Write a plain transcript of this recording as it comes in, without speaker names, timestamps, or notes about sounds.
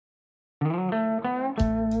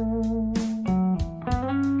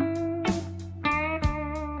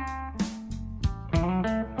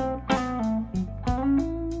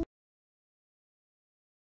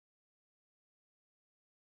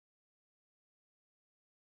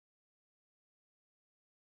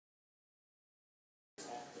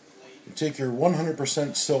You take your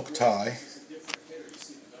 100% silk tie,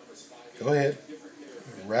 go ahead,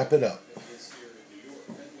 wrap it up.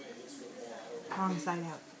 Wrong side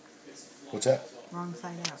out. What's that? Wrong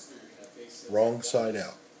side out. Wrong side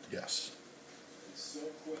out, yes.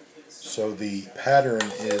 So the pattern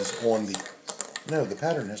is on the, no, the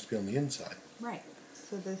pattern has to be on the inside. Right.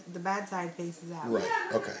 So the bad side faces out. Right,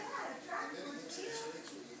 okay.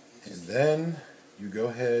 And then you go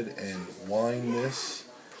ahead and wind this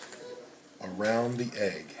around the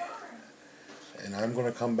egg. And I'm going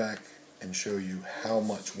to come back and show you how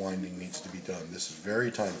much winding needs to be done. This is very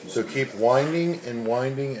time consuming. So keep winding and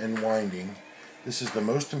winding and winding. This is the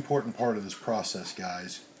most important part of this process,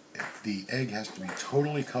 guys. The egg has to be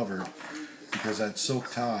totally covered because that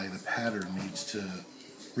silk tie, the pattern, needs to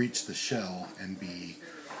reach the shell and be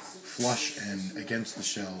flush and against the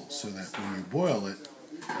shell so that when you boil it,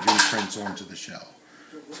 it imprints onto the shell.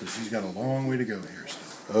 So she's got a long way to go here still.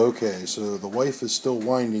 Okay, so the wife is still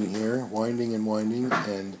winding here, winding and winding,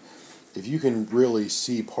 and if you can really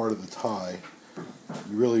see part of the tie,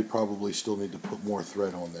 you really probably still need to put more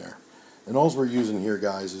thread on there. And all we're using here,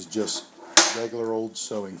 guys, is just regular old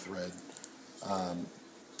sewing thread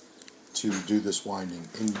to do this winding.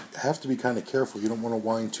 And you have to be kind of careful. You don't want to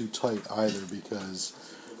wind too tight either because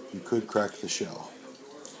you could crack the shell.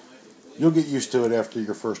 You'll get used to it after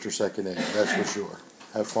your first or second egg, that's for sure.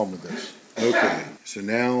 Have fun with this. Okay, so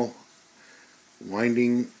now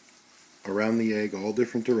winding around the egg all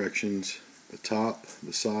different directions, the top,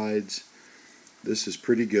 the sides. This is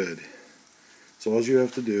pretty good. So all you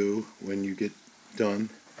have to do when you get done,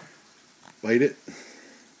 bite it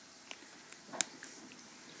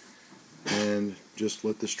and just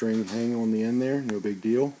let the string hang on the end there, no big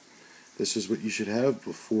deal. This is what you should have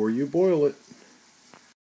before you boil it.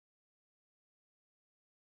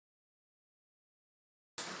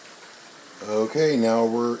 Okay, now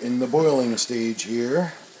we're in the boiling stage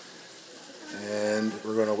here, and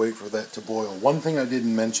we're going to wait for that to boil. One thing I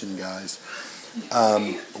didn't mention, guys,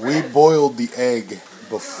 we boiled the egg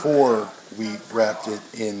before we wrapped it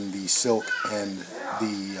in the silk and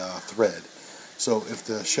the thread. So if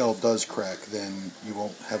the shell does crack, then you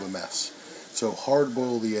won't have a mess. So hard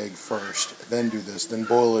boil the egg first, then do this, then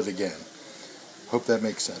boil it again. Hope that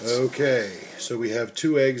makes sense. Okay, so we have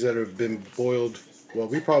 2 eggs that have been boiled. Well,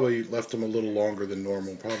 we probably left them a little longer than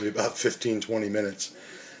normal, probably about 15-20 minutes.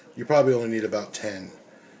 You probably only need about 10.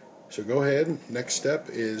 So go ahead, next step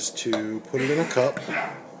is to put it in a cup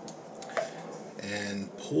and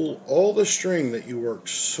pull all the string that you worked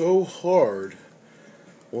so hard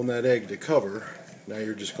on that egg to cover. Now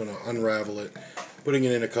you're just going to unravel it. Putting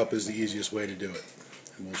it in a cup is the easiest way to do it.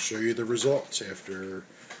 And we'll show you the results after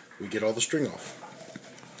we get all the string off.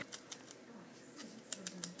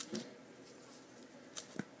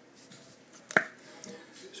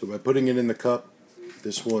 So by putting it in the cup,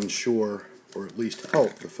 this will ensure, or at least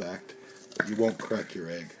help the fact, that you won't crack your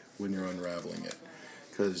egg when you're unraveling it.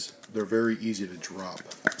 Because they're very easy to drop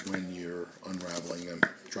when you're unraveling them.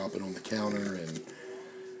 Drop it on the counter, and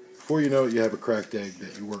before you know it, you have a cracked egg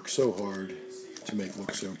that you worked so hard to make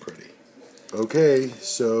look so pretty. Okay,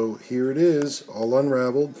 so here it is, all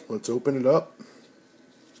unraveled. Let's open it up.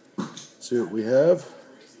 See what we have.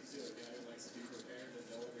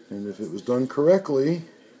 And if it was done correctly,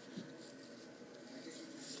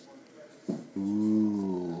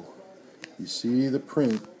 ooh, you see the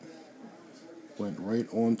print went right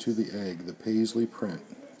onto the egg, the paisley print.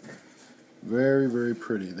 Very, very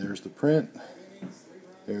pretty. There's the print,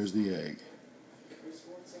 there's the egg.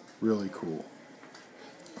 Really cool.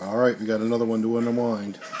 Alright, we got another one to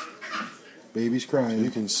unwind. Baby's crying. You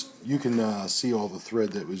can see all the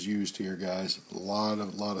thread that was used here, guys. A lot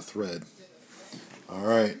of thread.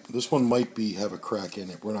 Alright, this one might have a crack in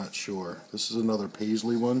it. We're not sure. This is another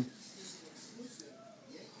paisley one.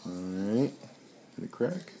 Alright. Did it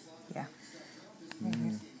crack? Yeah.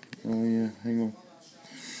 Oh yeah, hang on.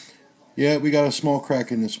 Yeah, we got a small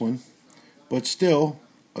crack in this one. But still,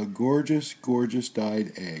 a gorgeous, gorgeous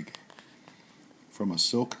dyed egg from a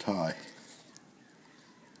silk tie.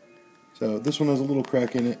 So this one has a little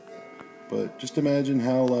crack in it. But just imagine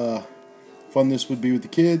how fun this would be with the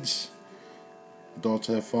kids. Adults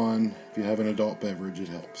have fun. If you have an adult beverage, it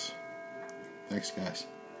helps. Thanks, guys.